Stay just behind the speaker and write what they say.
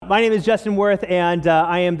My name is Justin Worth, and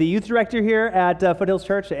I am the youth director here at Foothills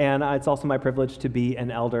Church, and it's also my privilege to be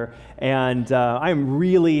an elder. And I'm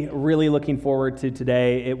really, really looking forward to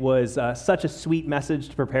today. It was such a sweet message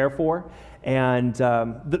to prepare for. And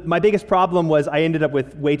my biggest problem was I ended up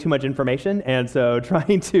with way too much information, and so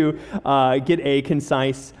trying to get a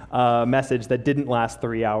concise message that didn't last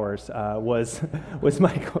 3 hours was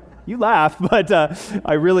my goal. You laugh, but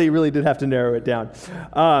I really, really did have to narrow it down.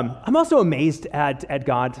 I'm also amazed at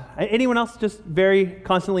God. Anyone else just very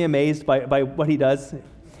constantly amazed by what he does?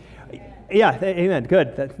 Yeah, amen.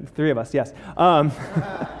 Good. 3 of us, yes.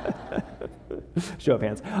 Show of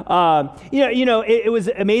hands. It was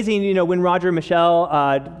amazing, when Roger and Michelle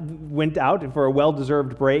went out for a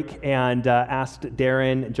well-deserved break and asked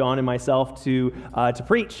Darren, John, and myself to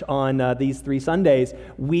preach on these 3 Sundays.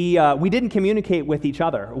 We didn't communicate with each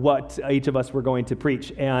other what each of us were going to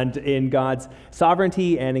preach. And in God's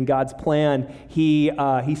sovereignty and in God's plan, He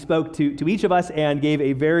spoke to each of us and gave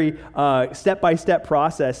a very step-by-step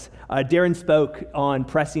process. Darren spoke on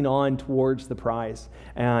pressing on towards the prize.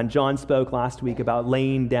 And John spoke last week about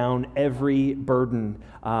laying down every burden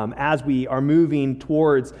as we are moving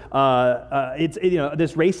towards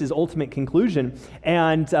this race's ultimate conclusion.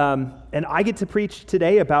 And I get to preach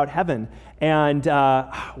today about heaven. And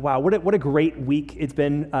wow, what a great week it's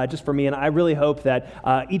been just for me. And I really hope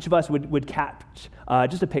that each of us would catch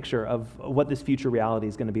just a picture of what this future reality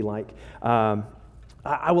is going to be like.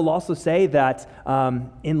 I will also say that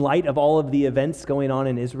in light of all of the events going on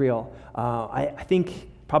in Israel, I think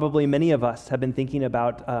probably many of us have been thinking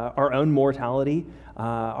about our own mortality,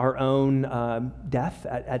 our own death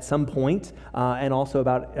at some point, and also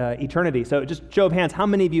about eternity. So just show of hands, how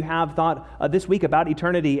many of you have thought this week about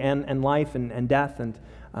eternity and life and death and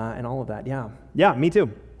all of that? Yeah, me too.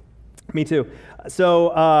 Me too.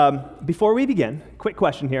 So before we begin, quick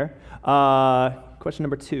question here. Question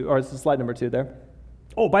number 2, or this is slide number 2 there.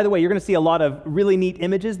 Oh, by the way, you're going to see a lot of really neat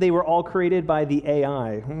images. They were all created by the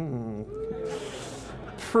AI.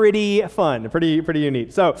 Pretty fun, pretty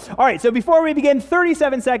unique. So, all right, so before we begin,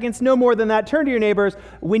 37 seconds, no more than that. Turn to your neighbors.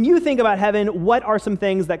 When you think about heaven, what are some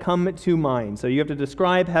things that come to mind? So you have to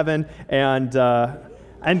describe heaven, and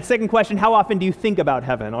second question, how often do you think about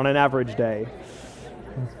heaven on an average day?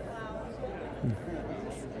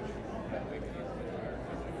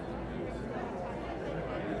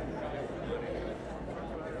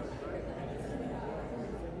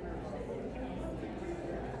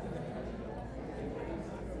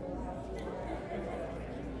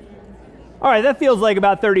 All right, that feels like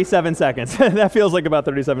about 37 seconds. That feels like about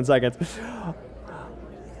 37 seconds.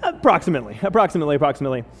 Approximately.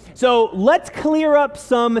 So let's clear up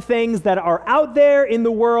some things that are out there in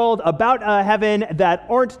the world about heaven that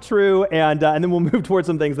aren't true, and then we'll move towards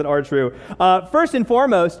some things that are true. First and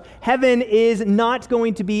foremost, heaven is not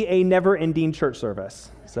going to be a never-ending church service.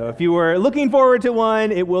 So if you were looking forward to one,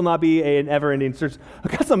 it will not be an ever-ending church. I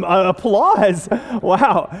got some applause.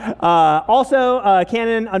 Wow. Also,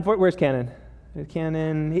 Canon, where's Canon?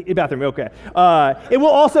 Canon, bathroom, okay. It will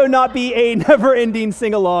also not be a never-ending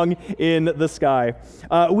sing-along in the sky.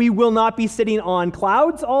 We will not be sitting on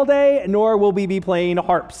clouds all day, nor will we be playing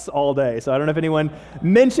harps all day. So I don't know if anyone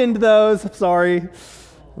mentioned those. Sorry.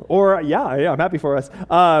 Or, yeah, I'm happy for us.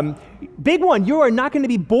 Big one, you are not going to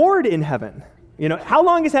be bored in heaven. How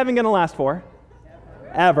long is heaven going to last for?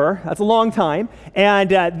 Ever. That's a long time.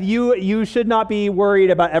 And you should not be worried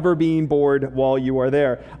about ever being bored while you are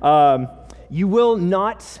there. You will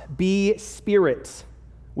not be spirit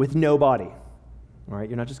with no body. All right,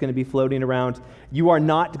 you're not just going to be floating around. You are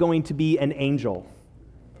not going to be an angel.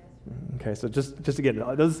 Okay, so just again,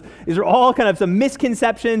 these are all kind of some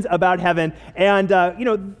misconceptions about heaven. And,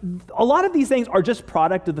 a lot of these things are just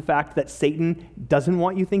product of the fact that Satan doesn't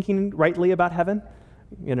want you thinking rightly about heaven.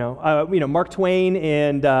 Mark Twain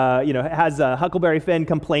and, has Huckleberry Finn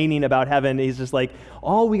complaining about heaven. He's just like,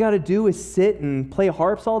 all we got to do is sit and play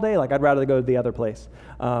harps all day. Like, I'd rather go to the other place.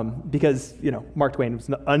 Because, Mark Twain was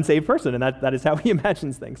an unsaved person, and that is how he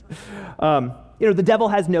imagines things. The devil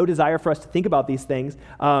has no desire for us to think about these things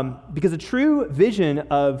because a true vision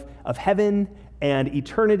of heaven and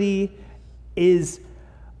eternity is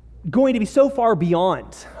going to be so far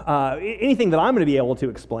beyond anything that I'm going to be able to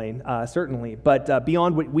explain, certainly, but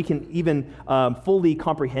beyond what we can even fully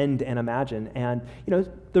comprehend and imagine. And,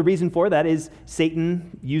 the reason for that is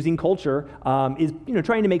Satan, using culture, is,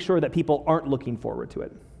 trying to make sure that people aren't looking forward to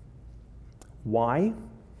it. Why?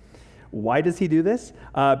 Why does he do this?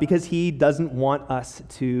 Because he doesn't want us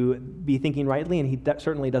to be thinking rightly, and he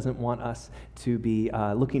certainly doesn't want us to be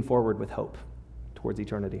looking forward with hope towards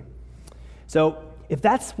eternity. So, if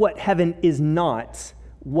that's what heaven is not,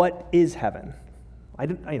 what is heaven?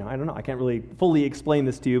 I don't know. I can't really fully explain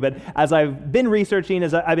this to you, but as I've been researching,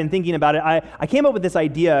 as I've been thinking about it, I came up with this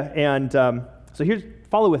idea, and so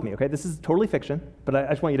follow with me, okay? This is totally fiction, but I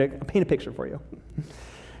just want you to paint a picture for you.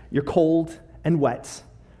 You're cold and wet.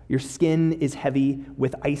 Your skin is heavy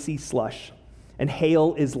with icy slush, and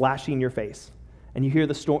hail is lashing your face, and you hear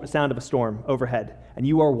the sound of a storm overhead, and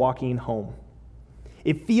you are walking home.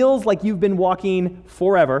 It feels like you've been walking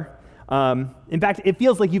forever. In fact, it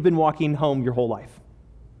feels like you've been walking home your whole life.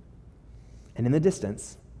 And in the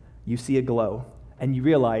distance, you see a glow, and you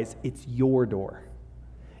realize it's your door.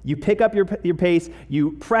 You pick up your pace,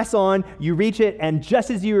 you press on, you reach it, and just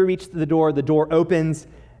as you reach the door opens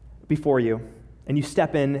before you, and you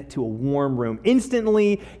step into a warm room.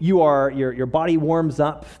 Instantly, your body warms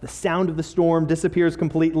up, the sound of the storm disappears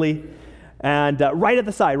completely, and right at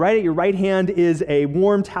the side, right at your right hand, is a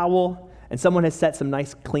warm towel, and someone has set some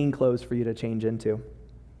nice clean clothes for you to change into.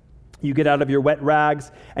 You get out of your wet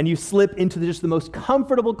rags, and you slip into just the most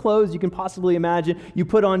comfortable clothes you can possibly imagine. You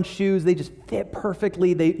put on shoes, they just fit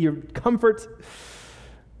perfectly, your comfort.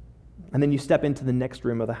 And then you step into the next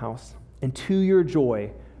room of the house, and to your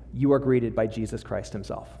joy, you are greeted by Jesus Christ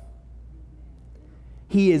himself.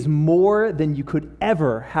 He is more than you could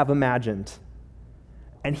ever have imagined,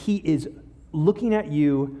 and he is looking at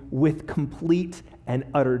you with complete and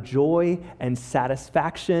utter joy and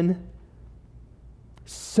satisfaction.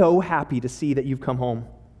 So happy to see that you've come home.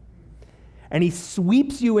 And he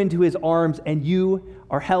sweeps you into his arms, and you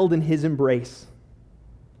are held in his embrace.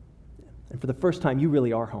 And for the first time, you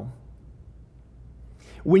really are home.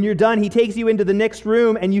 When you're done, he takes you into the next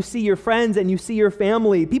room, and you see your friends and you see your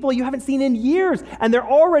family, people you haven't seen in years, and they're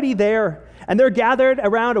already there. And they're gathered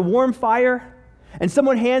around a warm fire, and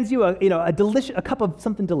someone hands you a cup of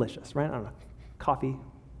something delicious, right? I don't know, coffee,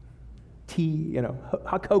 tea,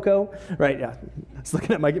 hot cocoa, right? Yeah, I was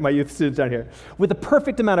looking at my youth students down here with the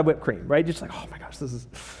perfect amount of whipped cream, right? Just like, oh my gosh,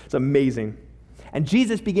 it's amazing. And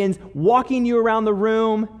Jesus begins walking you around the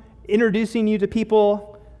room, introducing you to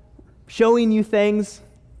people, showing you things.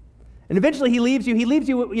 And eventually he leaves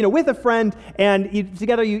you with a friend, and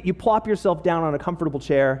together you plop yourself down on a comfortable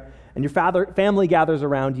chair, and your family gathers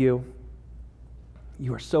around you.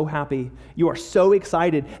 You are so happy. You are so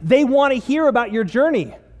excited. They want to hear about your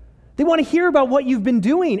journey. They want to hear about what you've been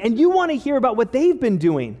doing, and you want to hear about what they've been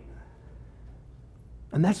doing.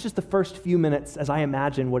 And that's just the first few minutes as I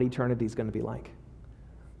imagine what eternity is going to be like.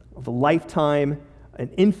 Of a lifetime, an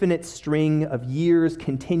infinite string of years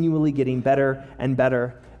continually getting better and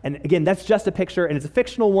better. And again, that's just a picture, and it's a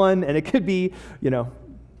fictional one, and it could be,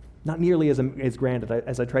 not nearly as grand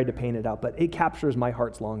as I tried to paint it out, but it captures my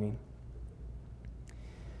heart's longing.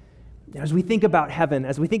 As we think about heaven,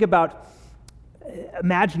 as we think about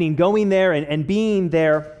imagining going there and being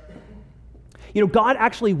there, God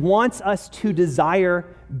actually wants us to desire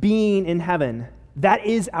being in heaven. That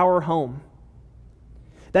is our home.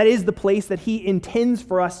 That is the place that he intends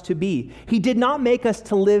for us to be. He did not make us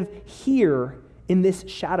to live here in this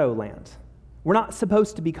shadow land. We're not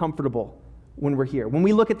supposed to be comfortable when we're here. When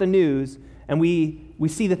we look at the news and we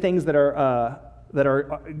see the things that are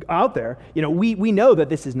out there, we know that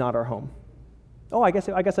this is not our home. Oh, I guess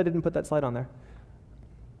I didn't put that slide on there.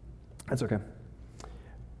 That's okay.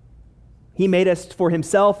 He made us for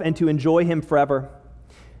himself and to enjoy him forever.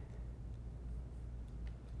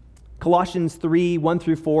 Colossians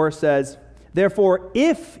 3:1-4 says, "Therefore,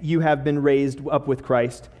 if you have been raised up with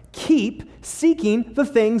Christ, keep seeking the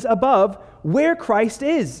things above, where Christ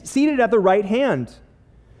is, seated at the right hand.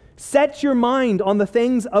 Set your mind on the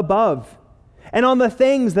things above and on the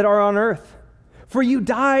things that are on earth. For you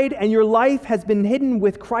died, and your life has been hidden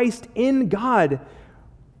with Christ in God.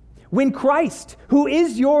 When Christ, who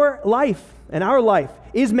is your life and our life,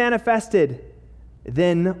 is manifested,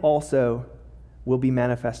 then also will be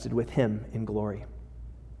manifested with him in glory."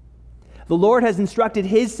 The Lord has instructed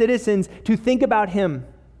his citizens to think about him,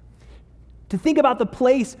 to think about the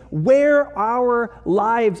place where our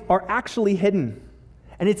lives are actually hidden.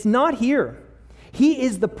 And it's not here. He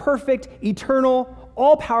is the perfect, eternal,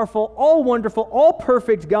 all-powerful, all-wonderful,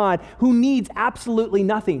 all-perfect God who needs absolutely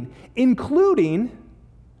nothing, including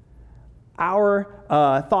our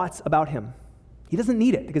thoughts about him. He doesn't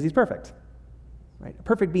need it because he's perfect. Right?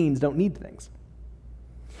 Perfect beings don't need things.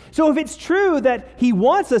 So if it's true that he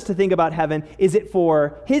wants us to think about heaven, is it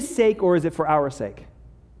for his sake or is it for our sake?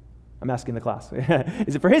 I'm asking the class.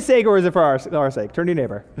 Is it for his sake or is it for our sake? Turn to your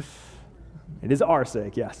neighbor. It is our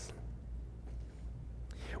sake, yes.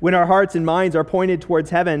 When our hearts and minds are pointed towards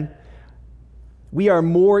heaven, we are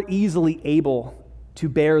more easily able to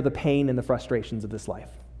bear the pain and the frustrations of this life.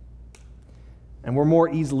 And we're more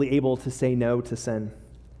easily able to say no to sin.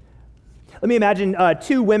 Let me imagine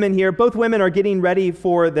two women here. Both women are getting ready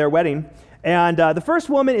for their wedding. And the first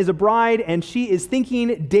woman is a bride, and she is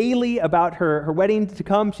thinking daily about her wedding to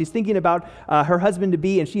come. She's thinking about her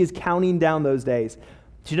husband-to-be, and she is counting down those days.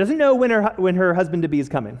 She doesn't know when her husband-to-be is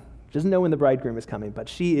coming. She doesn't know when the bridegroom is coming, but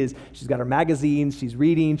she's got her magazines, she's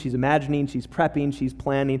reading, she's imagining, she's prepping, she's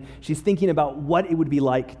planning. She's thinking about what it would be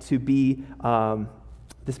like to be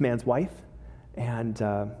this man's wife and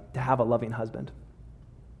to have a loving husband.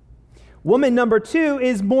 Woman number two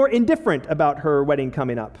is more indifferent about her wedding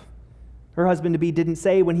coming up. Her husband-to-be didn't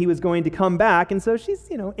say when he was going to come back, and so she's,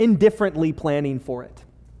 indifferently planning for it.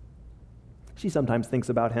 She sometimes thinks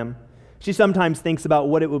about him. She sometimes thinks about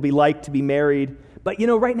what it would be like to be married. But,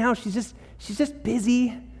 right now she's just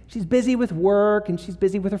busy. She's busy with work, and she's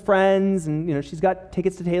busy with her friends, and, she's got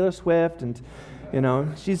tickets to Taylor Swift, and,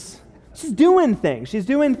 she's doing things. She's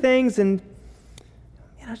doing things, and,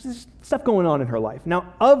 there's stuff going on in her life.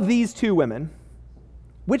 Now, of these two women,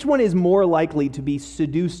 which one is more likely to be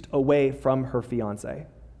seduced away from her fiancé?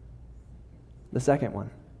 The second one.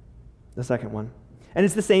 The second one. And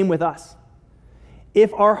it's the same with us.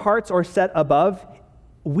 If our hearts are set above,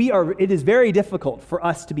 it is very difficult for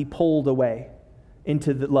us to be pulled away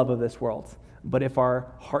into the love of this world. But if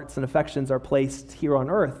our hearts and affections are placed here on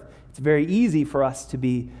earth, it's very easy for us to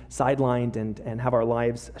be sidelined and have our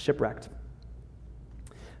lives shipwrecked.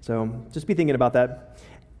 So just be thinking about that.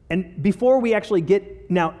 And before we actually get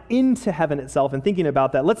now into heaven itself and thinking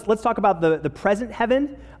about that, let's talk about the present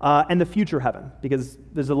heaven and the future heaven, because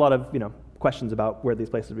there's a lot of questions about where these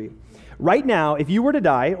places would be. Right now, if you were to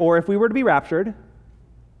die, or if we were to be raptured,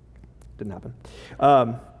 didn't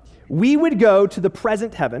happen, we would go to the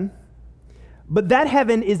present heaven, but that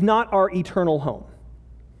heaven is not our eternal home.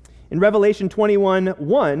 In Revelation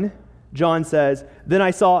 21:1, John says, "Then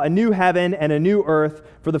I saw a new heaven and a new earth,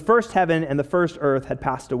 for the first heaven and the first earth had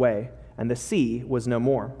passed away, and the sea was no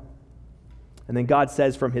more." And then God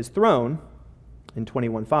says from his throne, in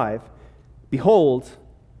 21:5, "Behold,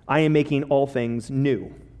 I am making all things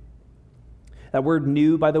new." That word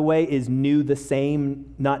new, by the way, is new the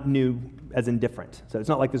same, not new as in different. So it's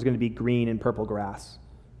not like there's going to be green and purple grass.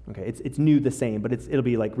 Okay, it's new the same, but it'll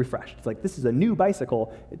be like refreshed. It's like, this is a new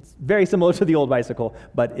bicycle. It's very similar to the old bicycle,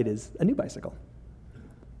 but it is a new bicycle.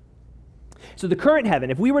 So the current heaven,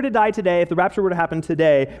 if we were to die today, if the rapture were to happen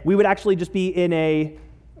today, we would actually just be in a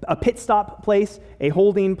pit stop place, a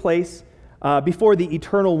holding place, before the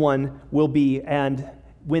eternal one will be. And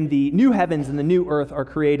when the new heavens and the new earth are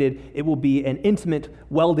created, it will be an intimate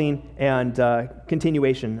welding and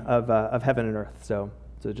continuation of heaven and earth. So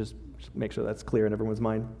just make sure that's clear in everyone's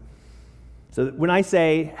mind. So when I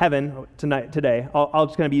say heaven today, I'll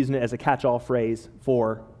just kind of be using it as a catch-all phrase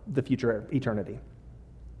for the future eternity.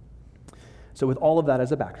 So with all of that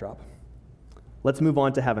as a backdrop, let's move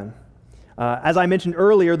on to heaven. As I mentioned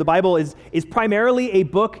earlier, the Bible is primarily a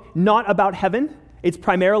book not about heaven. It's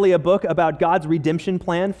primarily a book about God's redemption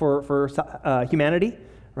plan for humanity,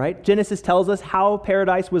 right? Genesis tells us how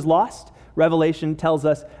paradise was lost. Revelation tells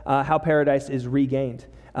us how paradise is regained.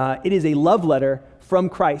 It is a love letter from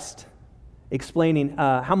Christ explaining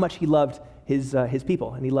how much he loved his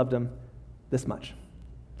people, and he loved them this much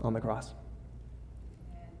on the cross.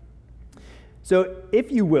 So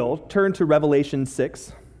if you will, turn to Revelation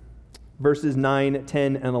 6, verses 9,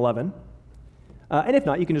 10, and 11. And if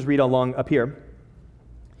not, you can just read along up here.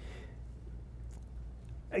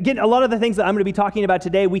 Again, a lot of the things that I'm going to be talking about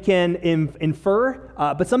today we can infer,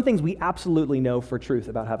 but some things we absolutely know for truth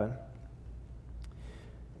about heaven.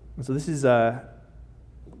 And so this is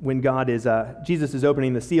when Jesus is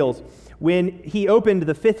opening the seals. When he opened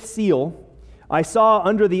the fifth seal, I saw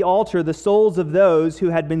under the altar the souls of those who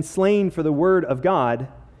had been slain for the word of God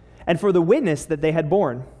and for the witness that they had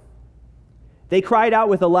borne. They cried out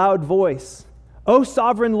with a loud voice, "O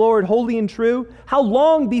sovereign Lord, holy and true, how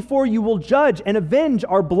long before you will judge and avenge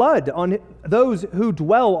our blood on those who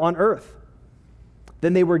dwell on earth?"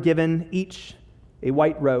 Then they were given each a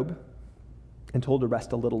white robe and told to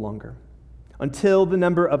rest a little longer, until the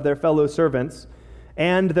number of their fellow servants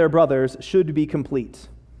and their brothers should be complete,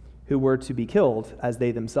 who were to be killed as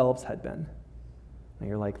they themselves had been. And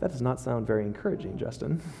you're like, that does not sound very encouraging,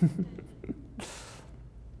 Justin.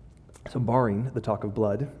 So barring the talk of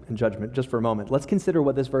blood and judgment, just for a moment, let's consider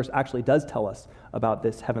what this verse actually does tell us about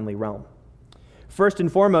this heavenly realm. First and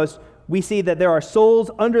foremost, we see that there are souls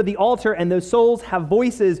under the altar, and those souls have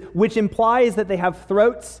voices, which implies that they have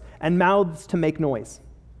throats and mouths to make noise.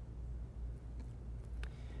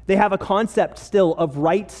 They have a concept still of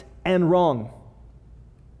right and wrong.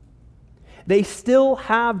 They still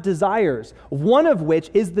have desires, one of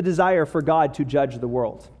which is the desire for God to judge the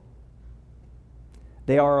world.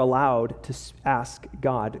 they are allowed to ask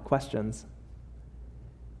God questions.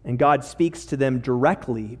 And God speaks to them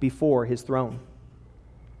directly before his throne.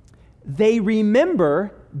 They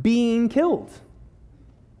remember being killed.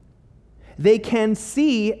 They can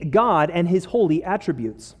see God and his holy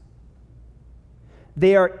attributes.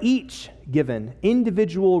 They are each given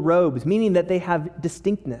individual robes, meaning that they have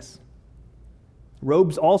distinctness.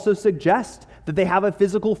 Robes also suggest that they have a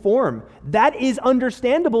physical form. That is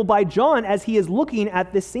understandable by John as he is looking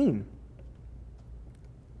at this scene.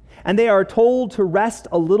 And they are told to rest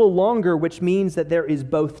a little longer, which means that there is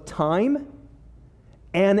both time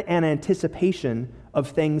and an anticipation of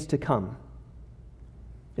things to come.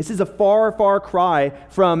 This is a far, far cry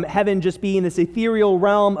from heaven just being this ethereal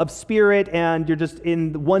realm of spirit and you're just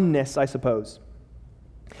in oneness, I suppose.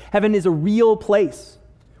 Heaven is a real place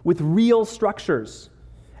with real structures,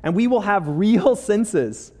 and we will have real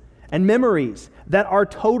senses and memories that are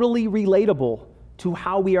totally relatable to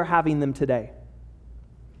how we are having them today.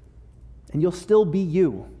 And you'll still be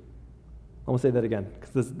you. I want to say that again,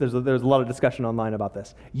 because there's a lot of discussion online about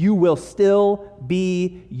this. You will still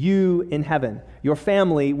be you in heaven. Your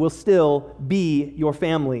family will still be your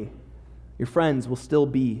family. Your friends will still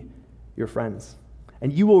be your friends.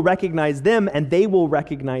 And you will recognize them, and they will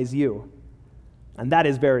recognize you. And that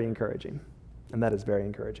is very encouraging.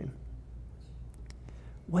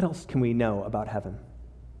 What else can we know about heaven?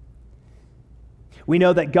 We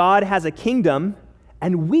know that God has a kingdom,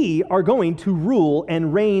 and we are going to rule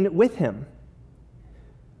and reign with him.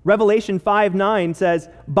 Revelation 5:9 says,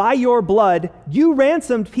 "By your blood you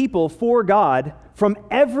ransomed people for God from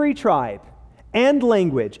every tribe and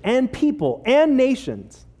language and people and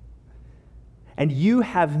nations. And you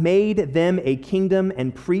have made them a kingdom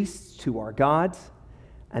and priests to our God,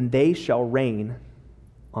 and they shall reign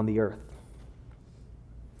on the earth."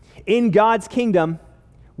 In God's kingdom,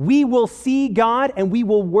 we will see God and we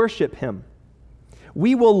will worship him.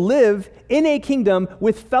 We will live in a kingdom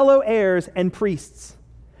with fellow heirs and priests,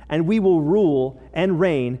 and we will rule and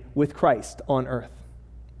reign with Christ on earth.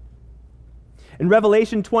 In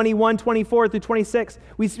Revelation 21:24-26,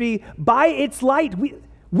 we see, "By its light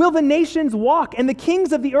will the nations walk, and the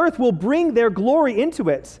kings of the earth will bring their glory into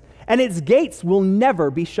it, and its gates will never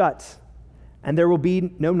be shut, and there will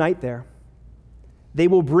be no night there. They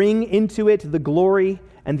will bring into it the glory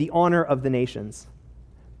and the honor of the nations."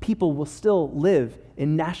 People will still live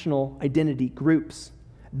in national identity groups.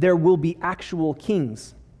 There will be actual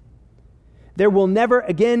kings. There will never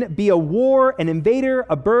again be a war, an invader,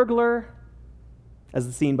 a burglar,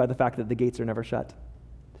 as seen by the fact that the gates are never shut.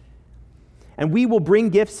 And we will bring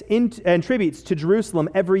gifts and tributes to Jerusalem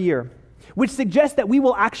every year, which suggests that we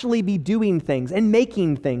will actually be doing things and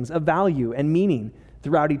making things of value and meaning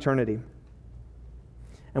throughout eternity.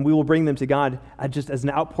 And we will bring them to God just as an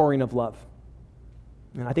outpouring of love.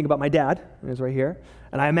 And I think about my dad, who's right here,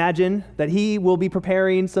 and I imagine that he will be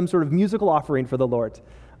preparing some sort of musical offering for the Lord.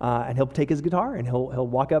 And he'll take his guitar and he'll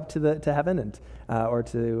walk up to heaven and or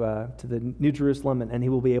to the New Jerusalem, and he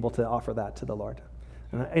will be able to offer that to the Lord.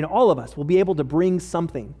 And all of us will be able to bring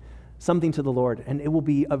something to the Lord, and it will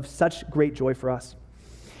be of such great joy for us.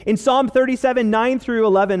 In Psalm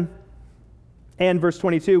 37:9-11 and verse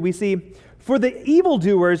 22, we see, "For the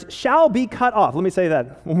evildoers shall be cut off." Let me say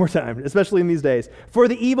that one more time, especially in these days. "For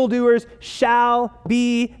the evildoers shall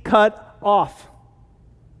be cut off.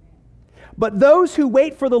 But those who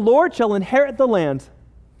wait for the Lord shall inherit the land.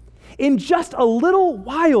 In just a little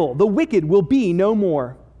while, the wicked will be no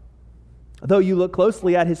more. Though you look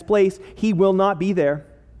closely at his place, he will not be there.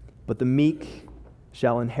 But the meek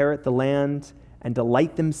shall inherit the land and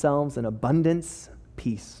delight themselves in abundance,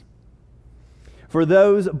 peace. For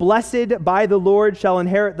those blessed by the Lord shall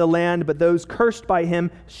inherit the land, but those cursed by him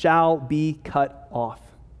shall be cut off."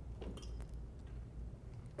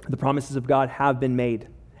 The promises of God have been made,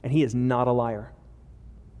 and he is not a liar.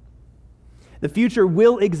 The future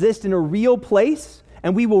will exist in a real place,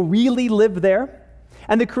 and we will really live there.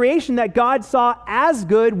 And the creation that God saw as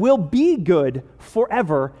good will be good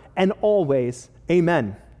forever and always.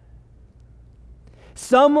 Amen.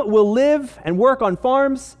 Some will live and work on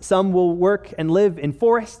farms. Some will work and live in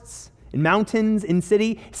forests, in mountains, in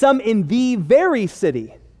city. Some in the very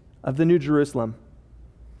city of the New Jerusalem.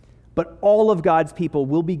 But all of God's people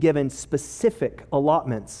will be given specific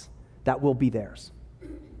allotments that will be theirs.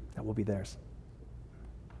 That will be theirs.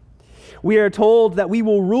 We are told that we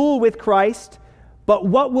will rule with Christ, but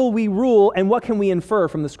what will we rule and what can we infer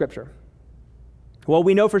from the scripture? Well,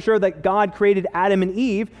 we know for sure that God created Adam and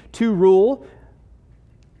Eve to rule,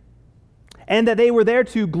 and that they were there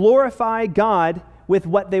to glorify God with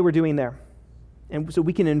what they were doing there. And so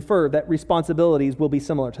we can infer that responsibilities will be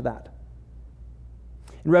similar to that.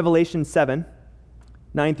 In Revelation 7,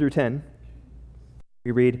 9 through 10,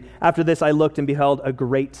 we read, "After this I looked and beheld a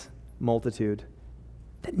great multitude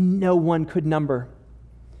that no one could number,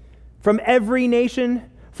 from every nation,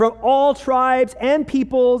 from all tribes and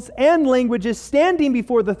peoples and languages, standing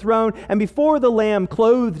before the throne and before the Lamb,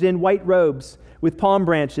 clothed in white robes, with palm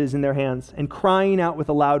branches in their hands, and crying out with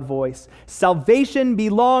a loud voice, 'Salvation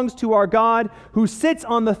belongs to our God who sits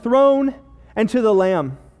on the throne and to the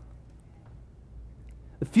Lamb.'"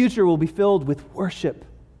 The future will be filled with worship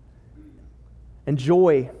and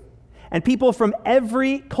joy, and people from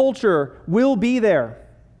every culture will be there.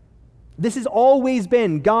 This has always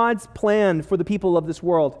been God's plan for the people of this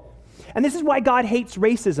world. And this is why God hates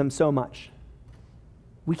racism so much.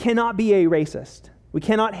 We cannot be a racist. We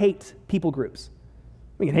cannot hate people groups.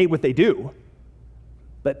 We can hate what they do.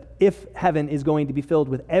 But if heaven is going to be filled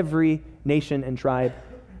with every nation and tribe,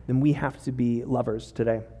 then we have to be lovers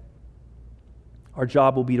today. Our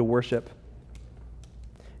job will be to worship.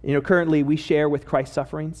 Currently we share with Christ's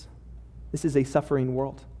sufferings. This is a suffering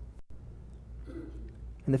world.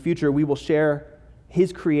 In the future, we will share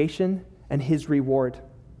his creation and his reward.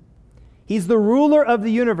 He's the ruler of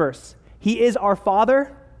the universe. He is our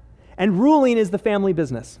Father, and ruling is the family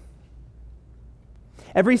business.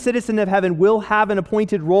 Every citizen of heaven will have an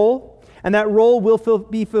appointed role, and that role will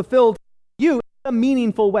be fulfilled for you in a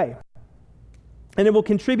meaningful way. And it will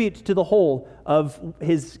contribute to the whole of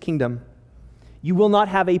his kingdom. You will not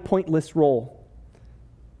have a pointless role.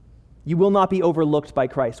 You will not be overlooked by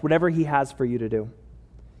Christ, whatever he has for you to do.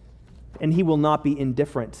 And he will not be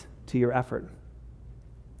indifferent to your effort.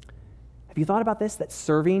 Have you thought about this? That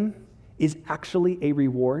serving is actually a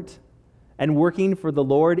reward, and working for the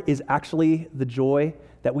Lord is actually the joy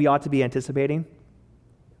that we ought to be anticipating?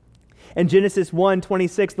 In Genesis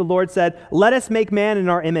 1:26, the Lord said, "Let us make man in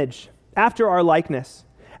our image, after our likeness,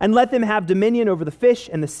 and let them have dominion over the fish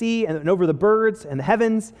and the sea, and over the birds and the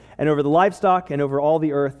heavens, and over the livestock, and over all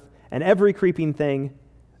the earth, and every creeping thing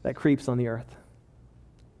that creeps on the earth."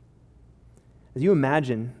 As you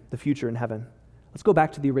imagine the future in heaven, let's go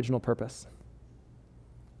back to the original purpose.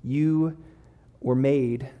 You were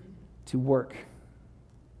made to work,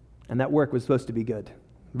 and that work was supposed to be good.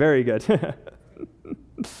 Very good.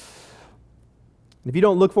 If you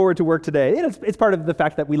don't look forward to work today, it's part of the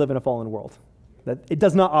fact that we live in a fallen world, that it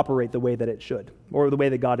does not operate the way that it should, or the way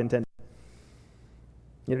that God intended.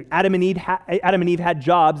 Adam and Eve had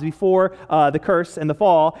jobs before the curse and the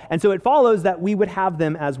fall, and so it follows that we would have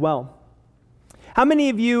them as well. How many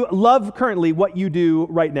of you love currently what you do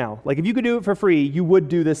right now? Like, if you could do it for free, you would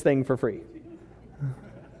do this thing for free.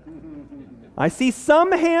 I see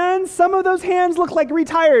some hands. Some of those hands look like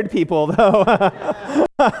retired people, though.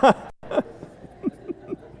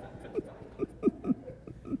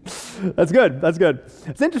 That's good. That's good.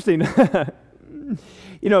 It's interesting.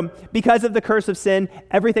 Because of the curse of sin,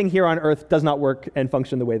 everything here on earth does not work and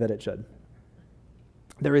function the way that it should.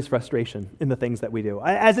 There is frustration in the things that we do.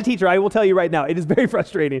 As a teacher, I will tell you right now, it is very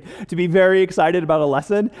frustrating to be very excited about a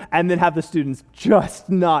lesson and then have the students just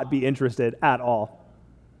not be interested at all.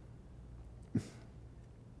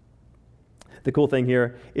 The cool thing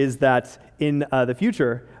here is that in the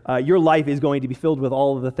future, your life is going to be filled with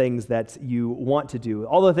all of the things that you want to do,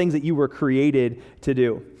 all the things that you were created to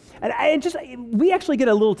do. And we actually get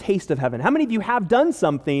a little taste of heaven. How many of you have done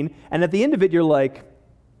something, and at the end of it, you're like,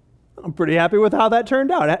 I'm pretty happy with how that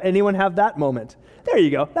turned out. Anyone have that moment? There you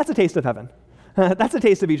go. That's a taste of heaven. That's a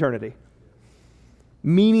taste of eternity.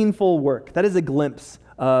 Meaningful work. That is a glimpse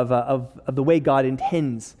of the way God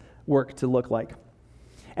intends work to look like.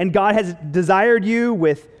 And God has desired you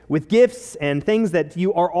with gifts and things that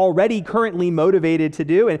you are already currently motivated to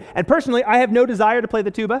do. And personally, I have no desire to play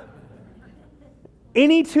the tuba.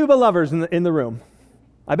 Any tuba lovers in the room?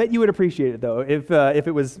 I bet you would appreciate it, though, if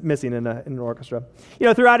it was missing in an orchestra.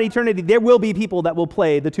 Throughout eternity, there will be people that will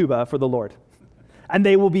play the tuba for the Lord. And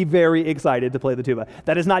they will be very excited to play the tuba.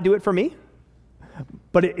 That does not do it for me,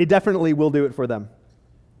 but it definitely will do it for them.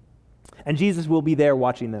 And Jesus will be there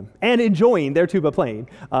watching them and enjoying their tuba playing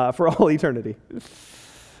for all eternity.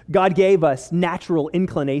 God gave us natural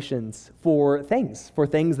inclinations for things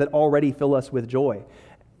that already fill us with joy.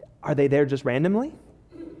 Are they there just randomly?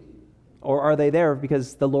 Or are they there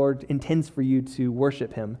because the Lord intends for you to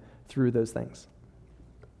worship him through those things?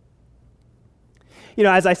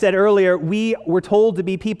 As I said earlier, we were told to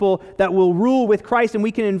be people that will rule with Christ, and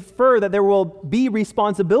we can infer that there will be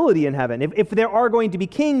responsibility in heaven. If there are going to be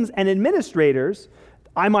kings and administrators,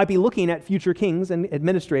 I might be looking at future kings and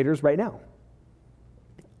administrators right now.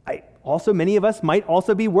 Many of us might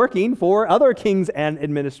also be working for other kings and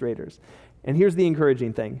administrators. And here's the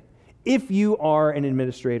encouraging thing. If you are an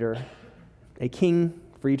administrator, a king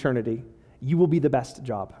for eternity, you will be the best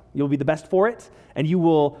job. You'll be the best for it, and you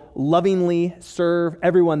will lovingly serve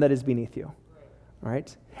everyone that is beneath you. All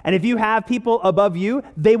right? And if you have people above you,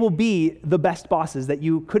 they will be the best bosses that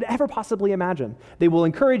you could ever possibly imagine. They will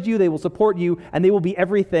encourage you, they will support you, and they will be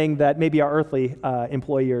everything that maybe our earthly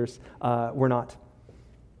employers were not.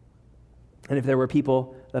 And if there were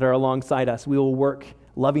people that are alongside us, we will work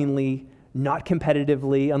lovingly, not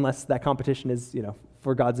competitively, unless that competition is,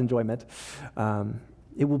 for God's enjoyment.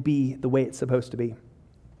 It will be the way it's supposed to be.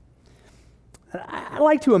 I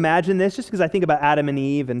like to imagine this just because I think about Adam and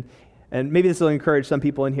Eve, and maybe this will encourage some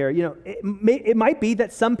people in here. It might be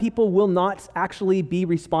that some people will not actually be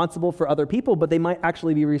responsible for other people, but they might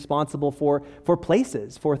actually be responsible for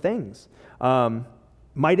places, for things.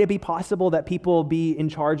 Might it be possible that people be in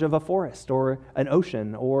charge of a forest or an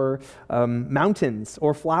ocean or mountains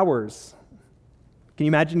or flowers? Can you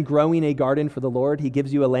imagine growing a garden for the Lord? He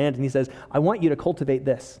gives you a land and he says, I want you to cultivate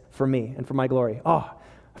this for me and for my glory. Oh,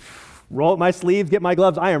 roll up my sleeves, get my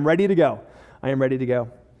gloves. I am ready to go. I am ready to go.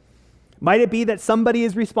 Might it be that somebody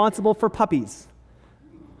is responsible for puppies?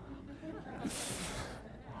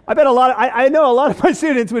 I bet I know a lot of my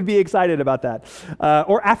students would be excited about that.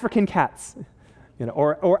 Or African cats,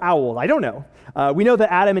 or owls. I don't know. We know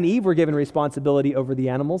that Adam and Eve were given responsibility over the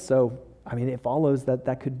animals, so it follows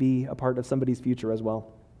that could be a part of somebody's future as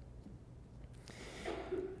well.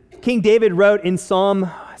 King David wrote in Psalm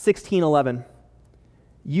 16:11,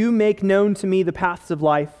 "You make known to me the paths of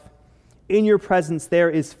life. In your presence there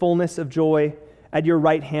is fullness of joy. At your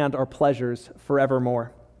right hand are pleasures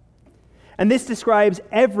forevermore." And this describes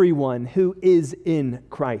everyone who is in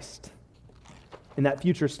Christ in that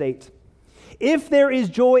future state. If there is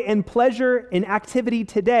joy and pleasure in activity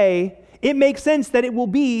today, it makes sense that it will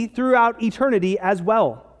be throughout eternity as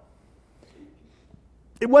well.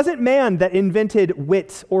 It wasn't man that invented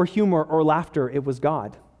wit or humor or laughter, it was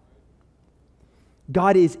God.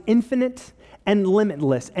 God is infinite and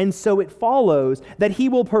limitless, and so it follows that he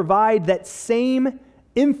will provide that same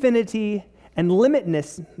infinity and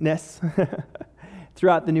limitlessness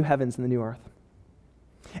throughout the new heavens and the new earth.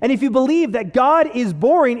 And if you believe that God is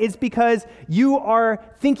boring, it's because you are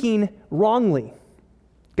thinking wrongly.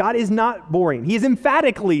 God is not boring. He is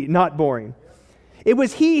emphatically not boring. It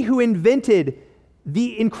was he who invented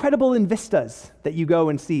the incredible vistas that you go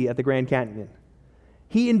and see at the Grand Canyon.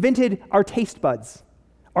 He invented our taste buds,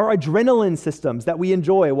 our adrenaline systems that we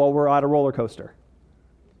enjoy while we're on a roller coaster.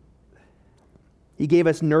 He gave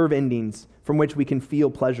us nerve endings from which we can feel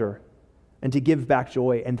pleasure and to give back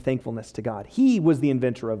joy and thankfulness to God. He was the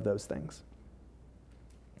inventor of those things.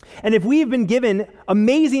 And if we've been given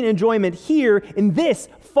amazing enjoyment here in this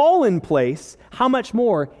fallen place, how much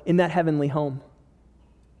more in that heavenly home?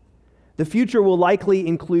 The future will likely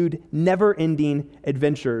include never-ending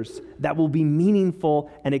adventures that will be meaningful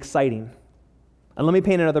and exciting. And let me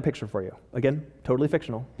paint another picture for you. Again, totally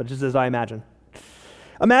fictional, but just as I imagine.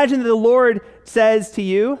 Imagine that the Lord says to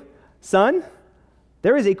you, "Son,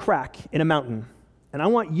 there is a crack in a mountain, and I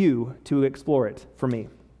want you to explore it for me."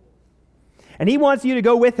 And he wants you to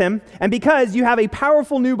go with him, and because you have a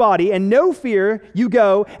powerful new body and no fear, you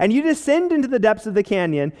go and you descend into the depths of the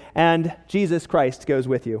canyon, and Jesus Christ goes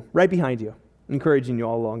with you, right behind you, encouraging you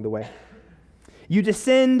all along the way. You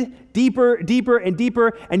descend deeper, deeper, and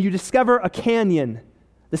deeper, and you discover a canyon,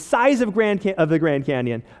 the size of the Grand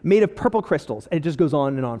Canyon, made of purple crystals, and it just goes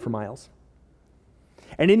on and on for miles.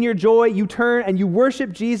 And in your joy, you turn and you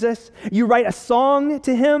worship Jesus. You write a song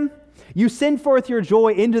to him. You send forth your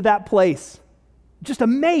joy into that place, just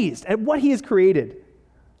amazed at what he has created.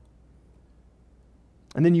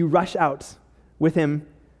 And then you rush out with him,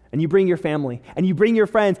 and you bring your family, and you bring your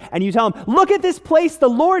friends, and you tell them, "Look at this place the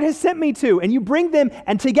Lord has sent me to." And you bring them,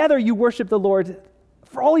 and together you worship the Lord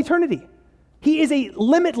for all eternity. He is a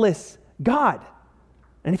limitless God.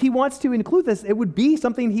 And if he wants to include this, it would be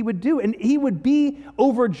something he would do, and he would be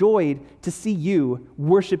overjoyed to see you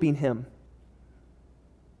worshiping him.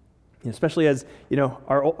 Especially as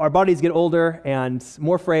our bodies get older and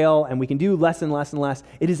more frail, and we can do less and less and less.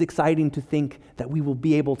 It is exciting to think that we will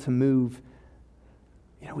be able to move,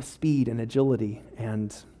 with speed and agility,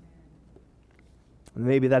 and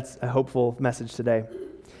maybe that's a hopeful message today.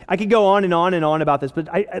 I could go on and on and on about this, but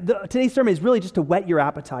today's sermon is really just to whet your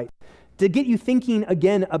appetite, to get you thinking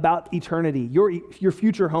again about eternity, your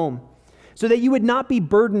future home, so that you would not be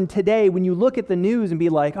burdened today when you look at the news and be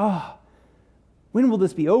like, "Oh, when will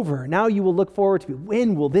this be over?" Now you will look forward to,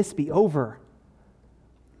 when will this be over?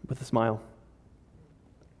 With a smile.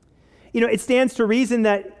 It stands to reason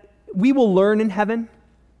that we will learn in heaven.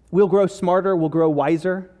 We'll grow smarter, we'll grow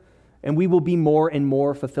wiser. and we will be more and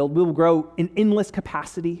more fulfilled. We will grow in endless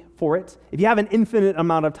capacity for it. If you have an infinite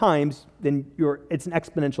amount of times, then it's an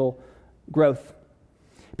exponential growth.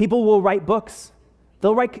 People will write books.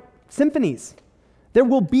 They'll write symphonies. There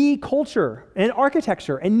will be culture and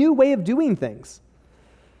architecture and new way of doing things.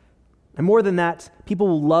 And more than that, people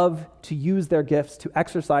will love to use their gifts, to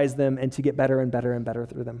exercise them, and to get better and better and better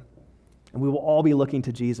through them. And we will all be looking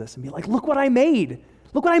to Jesus and be like, look what I made.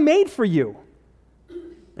 Look what I made for you.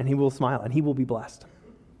 And he will smile and he will be blessed.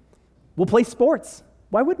 We'll play sports.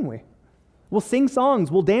 Why wouldn't we? We'll sing songs,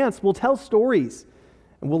 we'll dance, we'll tell stories,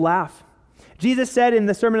 and we'll laugh. Jesus said in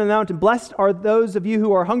the Sermon on the Mount, blessed are those of you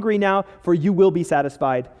who are hungry now, for you will be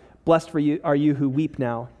satisfied. Blessed are you who weep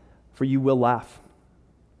now, for you will laugh.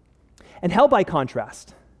 And hell, by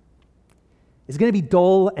contrast, is going to be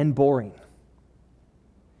dull and boring.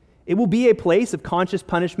 It will be a place of conscious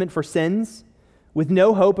punishment for sins with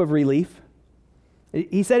no hope of relief.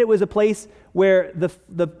 He said it was a place where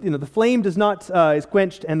the flame does not is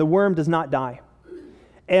quenched and the worm does not die.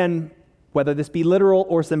 And whether this be literal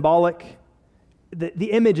or symbolic,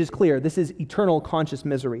 the image is clear. This is eternal conscious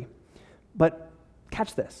misery. But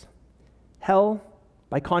catch this. Hell,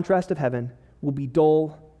 by contrast of heaven, will be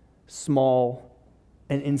dull, small,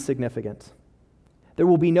 and insignificant. There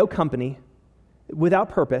will be no company, without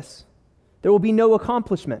purpose. There will be no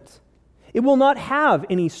accomplishment. It will not have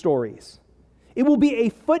any stories. It will be a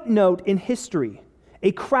footnote in history,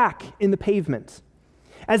 a crack in the pavement.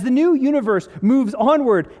 As the new universe moves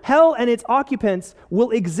onward, hell and its occupants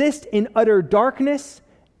will exist in utter darkness,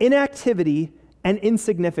 inactivity, and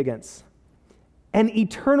insignificance. An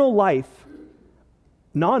eternal life,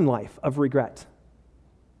 non-life of regret.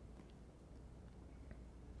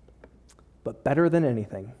 But better than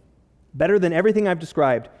anything, better than everything I've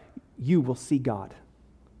described, you will see God.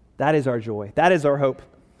 That is our joy. That is our hope.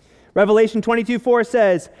 Revelation 22:4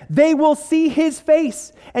 says, they will see his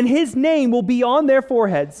face, and his name will be on their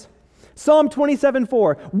foreheads. Psalm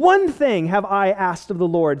 27:4, one thing have I asked of the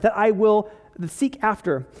Lord, that I will seek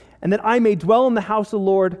after, and that I may dwell in the house of the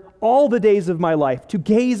Lord all the days of my life, to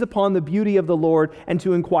gaze upon the beauty of the Lord and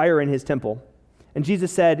to inquire in his temple. And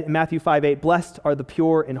Jesus said in Matthew 5:8, blessed are the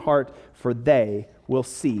pure in heart, for they will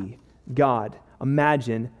see God.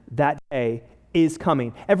 Imagine that day is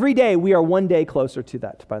coming. Every day we are one day closer to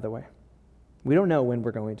that, by the way. We don't know when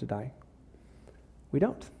we're going to die. We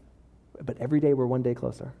don't. But every day we're one day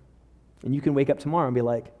closer. And you can wake up tomorrow and be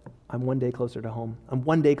like, I'm one day closer to home. I'm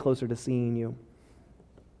one day closer to seeing you.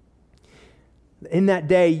 In that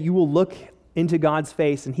day, you will look into God's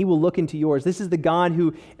face and he will look into yours. This is the God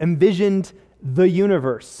who envisioned the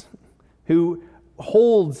universe, who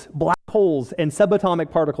holds black holes and subatomic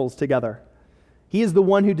particles together. He is the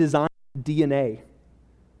one who designed DNA,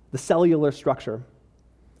 the cellular structure.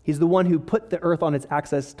 He's the one who put the earth on its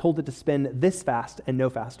axis, told it to spin this fast and no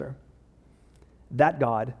faster. That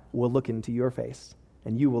God will look into your face,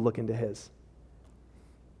 and you will look into his.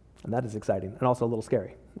 And that is exciting, and also a little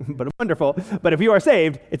scary, but wonderful. But if you are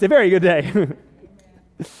saved, it's a very good day.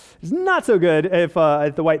 It's not so good if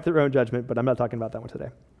at the white throne judgment, but I'm not talking about that one today.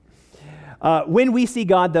 When we see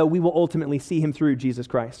God, though, we will ultimately see him through Jesus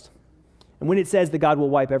Christ. And when it says that God will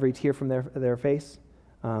wipe every tear from their face,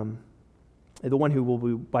 the one who will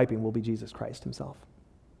be wiping will be Jesus Christ himself.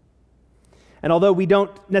 And although we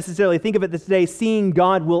don't necessarily think of it this day, seeing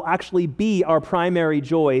God will actually be our primary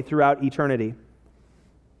joy throughout eternity.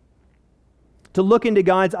 To look into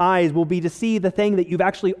God's eyes will be to see the thing that you've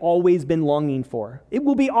actually always been longing for. It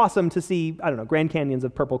will be awesome to see, Grand Canyons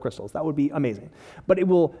of purple crystals. That would be amazing. But it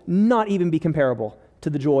will not even be comparable to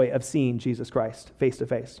the joy of seeing Jesus Christ face to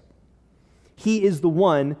face. He is the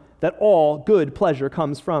one that all good pleasure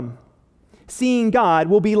comes from. Seeing God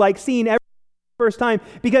will be like seeing everything for the first time,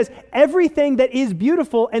 because everything that is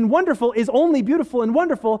beautiful and wonderful is only beautiful and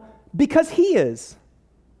wonderful because he is.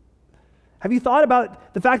 Have you thought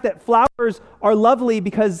about the fact that flowers are lovely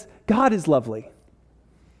because God is lovely?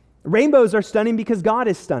 Rainbows are stunning because God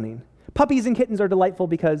is stunning. Puppies and kittens are delightful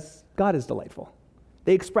because God is delightful.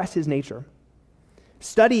 They express his nature.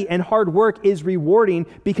 Study and hard work is rewarding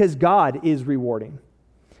because God is rewarding.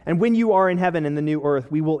 And when you are in heaven in the new earth,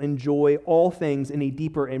 we will enjoy all things in a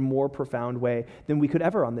deeper and more profound way than we could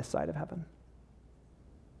ever on this side of heaven.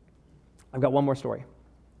 I've got one more story.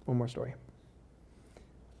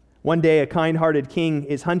 One day, a kind-hearted king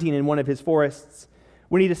is hunting in one of his forests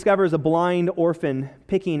when he discovers a blind orphan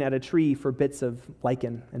picking at a tree for bits of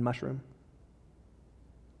lichen and mushroom.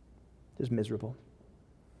 Just miserable.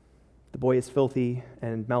 The boy is filthy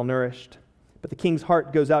and malnourished, but the king's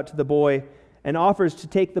heart goes out to the boy and offers to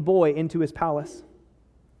take the boy into his palace.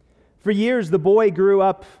 For years, the boy grew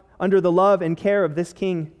up under the love and care of this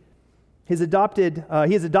king. He is adopted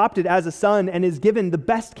as a son and is given the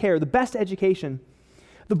best care, the best education.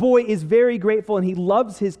 The boy is very grateful and he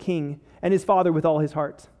loves his king and his father with all his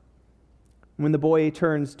heart. When the boy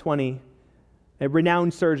turns 20, a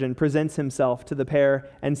renowned surgeon presents himself to the pair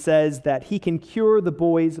and says that he can cure the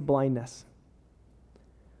boy's blindness.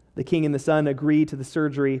 The king and the son agree to the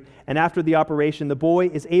surgery, and after the operation, the boy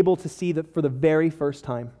is able to see for the very first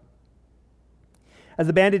time. As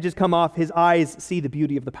the bandages come off, his eyes see the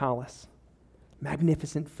beauty of the palace.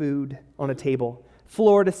 Magnificent food on a table,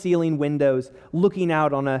 floor-to-ceiling windows looking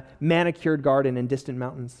out on a manicured garden and distant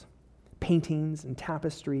mountains, paintings and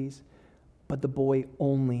tapestries, but the boy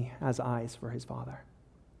only has eyes for his father.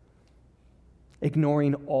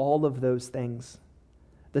 Ignoring all of those things,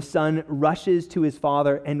 the son rushes to his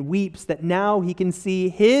father and weeps that now he can see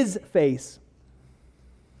his face.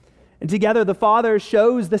 And together the father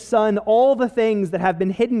shows the son all the things that have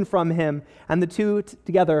been hidden from him, and the two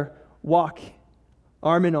together walk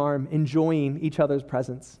arm in arm, enjoying each other's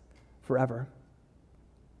presence forever.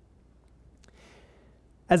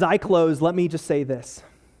 As I close, let me just say this.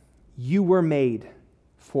 You were made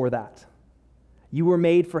for that. You were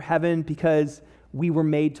made for heaven because we were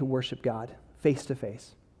made to worship God face to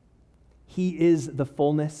face. He is the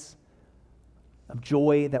fullness of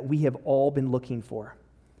joy that we have all been looking for.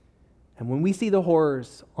 And when we see the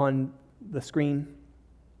horrors on the screen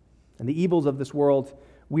and the evils of this world,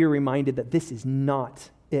 we are reminded that this is not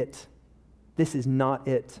it. This is not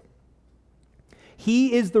it.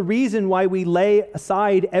 He is the reason why we lay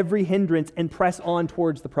aside every hindrance and press on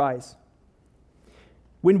towards the prize.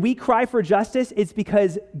 When we cry for justice, it's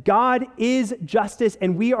because God is justice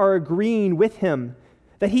and we are agreeing with him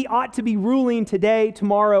that he ought to be ruling today,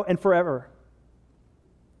 tomorrow, and forever.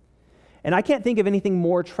 And I can't think of anything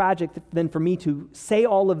more tragic than for me to say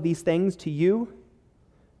all of these things to you,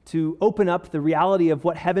 to open up the reality of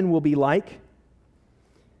what heaven will be like,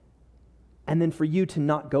 and then for you to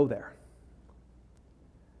not go there,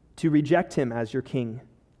 to reject him as your king,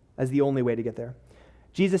 as the only way to get there.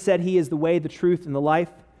 Jesus said he is the way, the truth, and the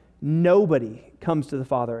life. Nobody comes to the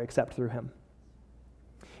Father except through him.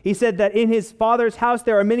 He said that in his Father's house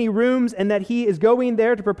there are many rooms and that he is going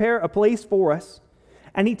there to prepare a place for us.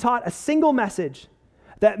 And he taught a single message,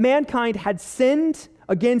 that mankind had sinned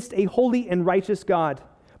against a holy and righteous God,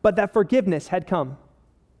 but that forgiveness had come.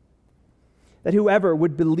 That whoever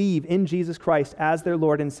would believe in Jesus Christ as their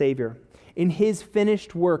Lord and Savior, in his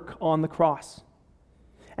finished work on the cross,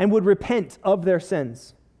 and would repent of their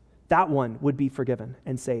sins, that one would be forgiven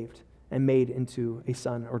and saved and made into a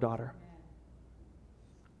son or daughter.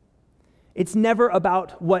 It's never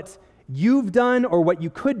about what you've done or what you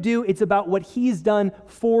could do. It's about what he's done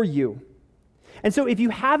for you. And so if you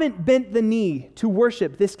haven't bent the knee to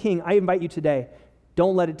worship this king, I invite you today,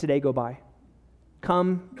 don't let it today go by.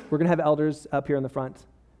 Come, we're going to have elders up here in the front,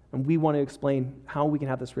 and we want to explain how we can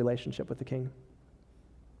have this relationship with the king.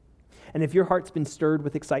 And if your heart's been stirred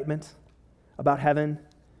with excitement about heaven,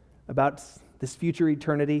 about this future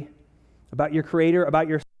eternity, about your Creator, about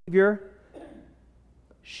your Savior,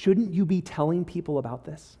 shouldn't you be telling people about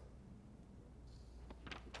this?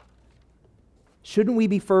 Shouldn't we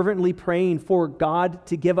be fervently praying for God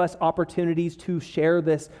to give us opportunities to share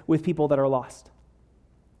this with people that are lost?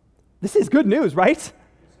 This is good news, right?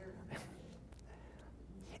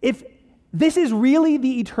 If this is really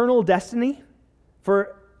the eternal destiny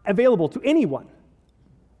available to anyone,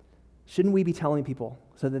 shouldn't we be telling people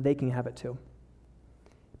so that they can have it too?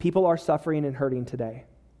 People are suffering and hurting today.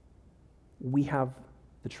 We have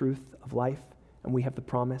the truth of life, and we have the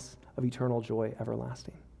promise of eternal joy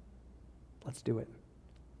everlasting. Let's do it.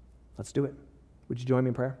 Let's do it. Would you join me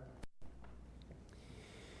in prayer?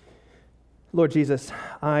 Lord Jesus,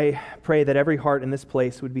 I pray that every heart in this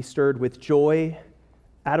place would be stirred with joy,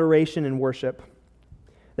 adoration, and worship,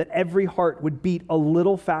 that every heart would beat a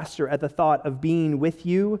little faster at the thought of being with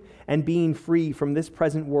you and being free from this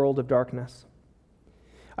present world of darkness.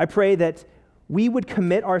 I pray that we would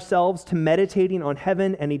commit ourselves to meditating on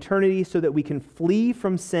heaven and eternity so that we can flee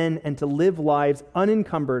from sin and to live lives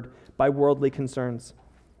unencumbered by worldly concerns.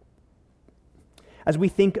 As we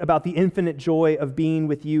think about the infinite joy of being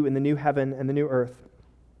with you in the new heaven and the new earth,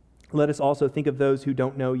 let us also think of those who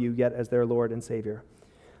don't know you yet as their Lord and Savior.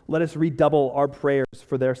 Let us redouble our prayers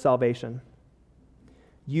for their salvation.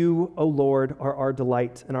 You, O Lord, are our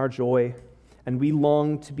delight and our joy, and we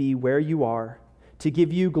long to be where you are, to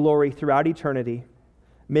give you glory throughout eternity.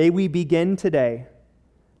 May we begin today.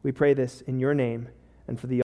 We pray this in your name and for the